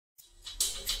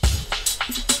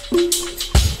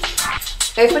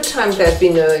Every time there's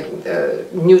been a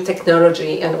new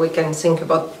technology, and we can think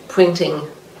about printing,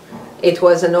 it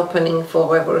was an opening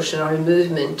for revolutionary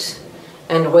movement,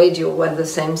 and radio was the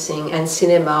same thing, and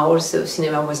cinema also.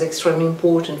 Cinema was extremely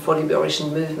important for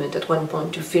liberation movement at one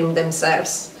point, to film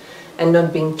themselves and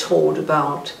not being told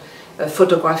about.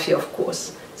 Photography, of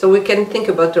course. So we can think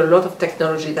about a lot of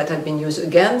technology that had been used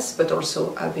against, but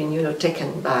also have been,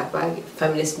 taken back by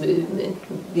feminist movement,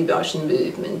 liberation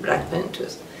movement, Black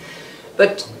Panthers.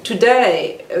 But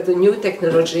today, the new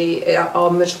technology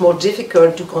are much more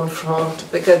difficult to confront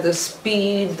because the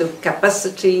speed, the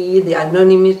capacity, the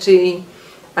anonymity,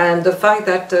 and the fact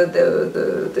that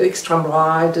the extreme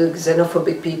right, the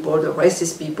xenophobic people, the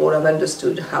racist people have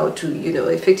understood how to,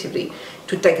 effectively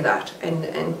to take that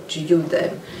and to use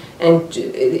them. And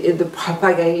the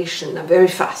propagation are very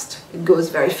fast. It goes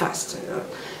very fast.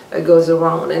 It goes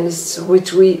around and it's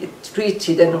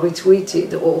retweeted and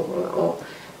retweeted, or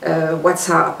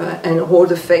WhatsApp and all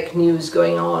the fake news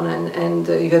going on, and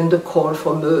even the call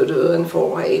for murder and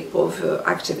for rape of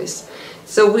activists.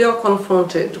 So we are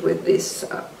confronted with this.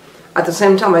 At the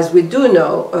same time, as we do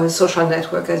know, social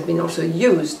network has been also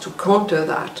used to counter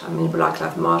that. I mean, Black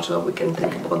Lives Matter, we can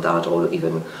think about that, or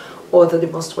even other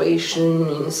demonstration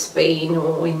in Spain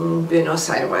or in Buenos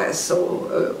Aires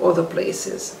or other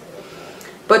places.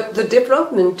 But the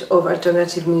development of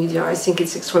alternative media, I think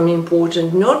it's extremely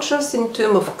important, not just in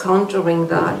terms of countering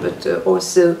that, but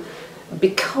also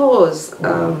because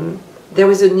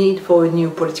there is a need for a new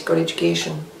political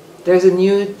education. There is a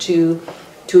need to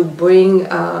bring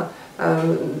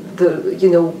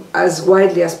as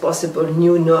widely as possible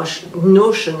new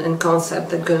notion and concept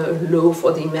that can allow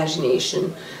for the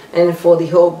imagination and for the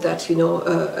hope that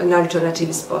an alternative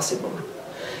is possible.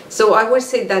 So I will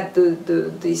say that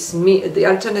the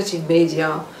alternative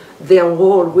media, their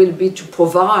role will be to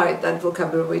provide that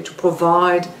vocabulary, to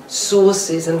provide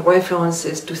sources and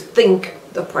references to think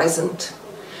the present,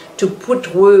 to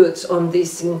put words on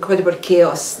this incredible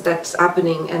chaos that's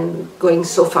happening and going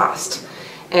so fast,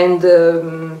 and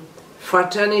the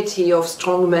fraternity of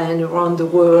strong men around the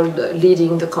world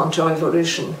leading the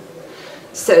counter-revolution.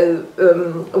 So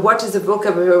what is the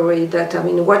vocabulary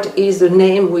what is the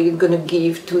name we're going to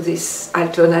give to this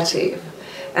alternative?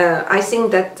 I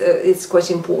think that it's quite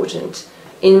important.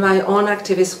 In my own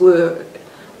activist work,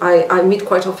 I meet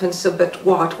quite often, so but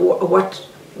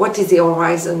what is the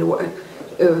horizon?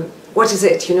 What is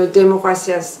it?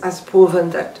 Democracy has proven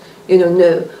that,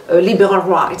 no, liberal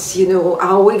rights,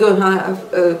 are we going to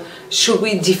have, should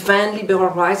we defend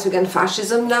liberal rights against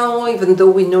fascism now, even though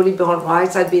we know liberal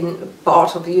rights have been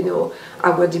part of,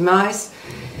 our demise?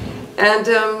 And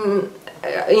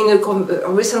in a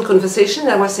recent conversation,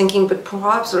 I was thinking, but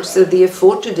perhaps also the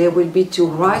effort today will be to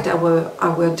write our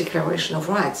Declaration of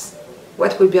Rights.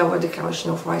 What will be our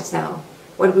Declaration of Rights now?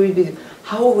 What will be,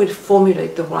 how we will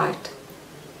formulate the right,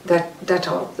 that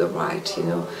are the right,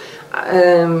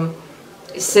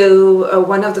 So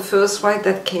one of the first rights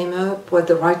that came up was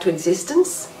the right to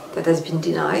existence, that has been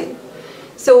denied.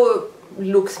 So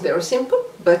looks very simple,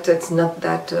 but it's not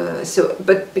that.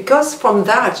 But because from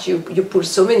that you pull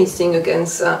so many things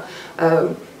against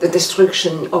the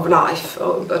destruction of life,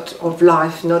 but of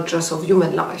life, not just of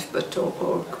human life, but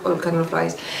all kind of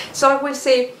lives. So I will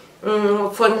say,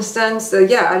 for instance,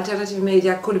 alternative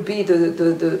media could be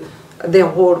their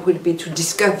role will be to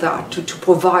discuss that, to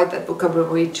provide that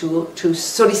vocabulary, to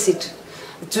solicit,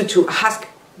 to ask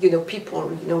people,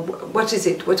 what is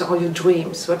it? What are your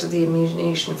dreams? What are the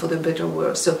imagination for the better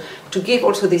world? So to give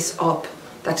also this hope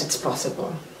that it's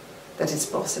possible,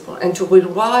 and to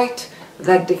rewrite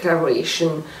that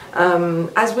declaration.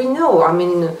 As we know, I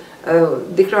mean,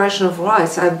 Declaration of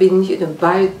Rights have been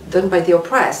done by the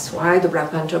oppressed, right? The Black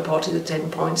Panther Party, the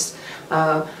 10 points.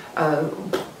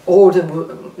 All the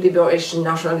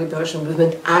national liberation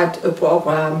movement had a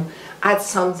program, had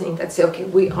something that said, okay,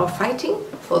 we are fighting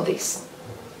for this.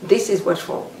 This is what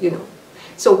for,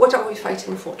 So what are we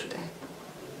fighting for today?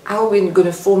 How are we going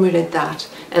to formulate that?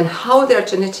 And how the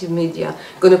alternative media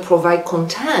going to provide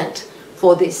content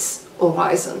for this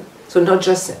horizon? So not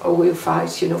just, we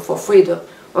fight, for freedom.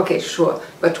 Okay, sure,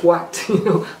 but what?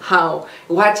 How?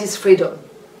 What is freedom?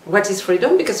 What is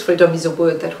freedom? Because freedom is a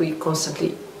word that we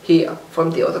constantly hear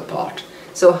from the other part.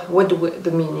 So what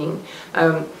the meaning?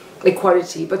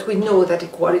 Equality, but we know that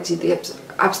equality, the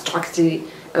abstractly,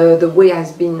 the way it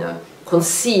has been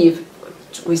conceived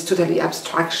with total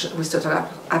abstraction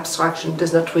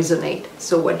does not resonate.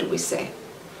 So what do we say?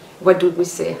 What do we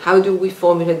say? How do we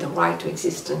formulate the right to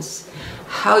existence?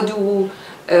 How do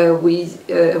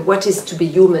what is to be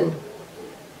human?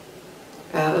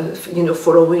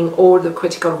 following all the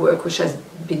critical work which has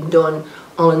been done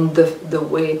on the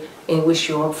way in which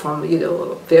Europe from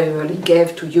very early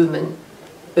gave to human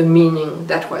a meaning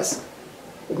that was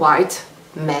white,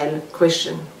 male,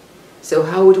 Christian. So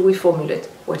how do we formulate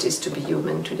what is to be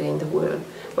human today in the world?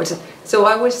 So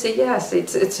I would say yes,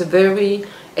 it's a very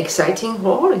exciting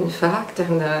role, in fact,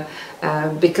 and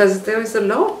because there is a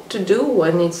lot to do,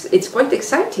 and it's quite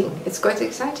exciting. It's quite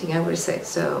exciting, I would say.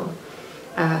 So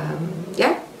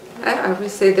yeah, I would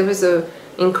say there is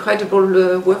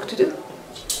incredible work to do.